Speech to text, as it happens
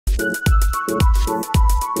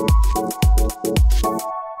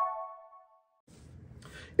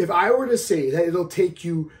If I were to say that it'll take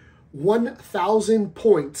you 1,000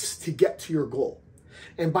 points to get to your goal,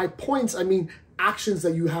 and by points, I mean actions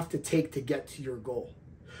that you have to take to get to your goal,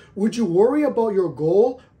 would you worry about your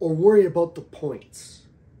goal or worry about the points?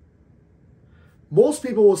 Most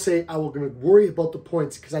people will say, I will going to worry about the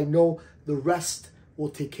points because I know the rest will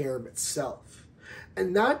take care of itself.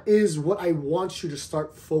 And that is what I want you to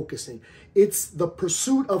start focusing. It's the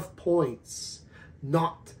pursuit of points,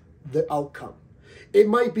 not the outcome. It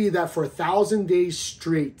might be that for 1,000 days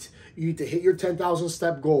straight, you need to hit your 10,000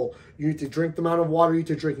 step goal. You need to drink the amount of water you need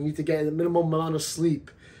to drink. You need to get the minimum amount of sleep.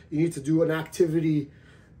 You need to do an activity,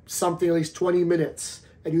 something at least 20 minutes.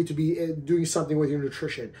 And you need to be doing something with your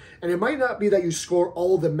nutrition. And it might not be that you score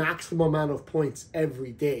all the maximum amount of points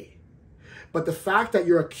every day. But the fact that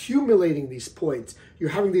you're accumulating these points, you're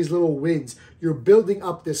having these little wins, you're building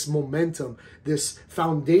up this momentum, this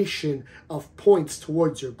foundation of points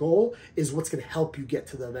towards your goal is what's going to help you get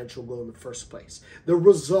to the eventual goal in the first place. The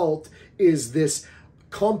result is this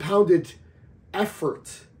compounded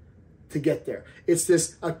effort to get there. It's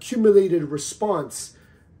this accumulated response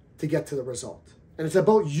to get to the result. And it's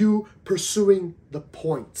about you pursuing the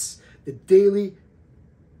points, the daily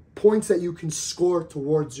points that you can score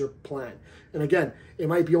towards your plan. And again, it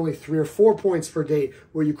might be only 3 or 4 points per day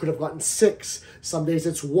where you could have gotten 6. Some days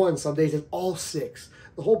it's 1, some days it's all 6.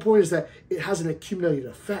 The whole point is that it has an accumulated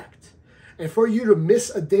effect. And for you to miss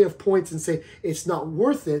a day of points and say it's not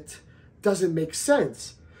worth it doesn't make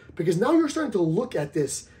sense. Because now you're starting to look at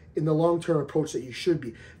this in the long-term approach that you should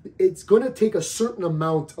be. It's going to take a certain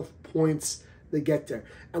amount of points to get there.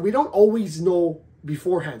 And we don't always know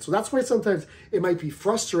beforehand. So that's why sometimes it might be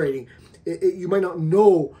frustrating. You might not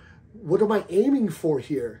know, what am I aiming for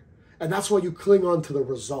here? And that's why you cling on to the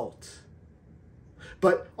result.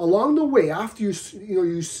 But along the way, after you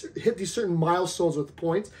hit these certain milestones with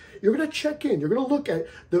points, you're going to check in. You're going to look at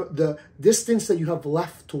the distance that you have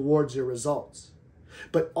left towards your results.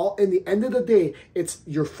 But in the end of the day,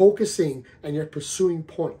 you're focusing and you're pursuing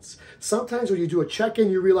points. Sometimes when you do a check-in,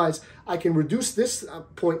 you realize I can reduce this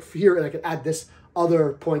point here and I can add this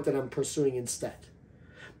other point that I'm pursuing instead.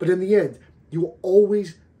 But in the end,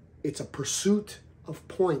 it's a pursuit of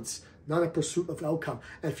points, not a pursuit of outcome.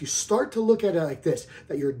 And if you start to look at it like this,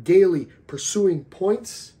 that you're daily pursuing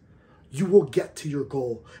points, you will get to your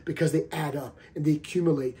goal because they add up and they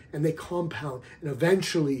accumulate and they compound. And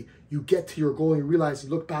eventually you get to your goal and you realize, you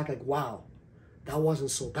look back like, wow, that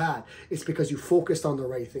wasn't so bad. It's because you focused on the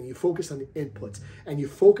right thing. You focused on the inputs and you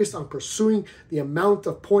focused on pursuing the amount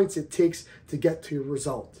of points it takes to get to your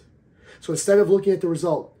result. So instead of looking at the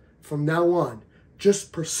result, from now on,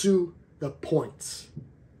 just pursue the points.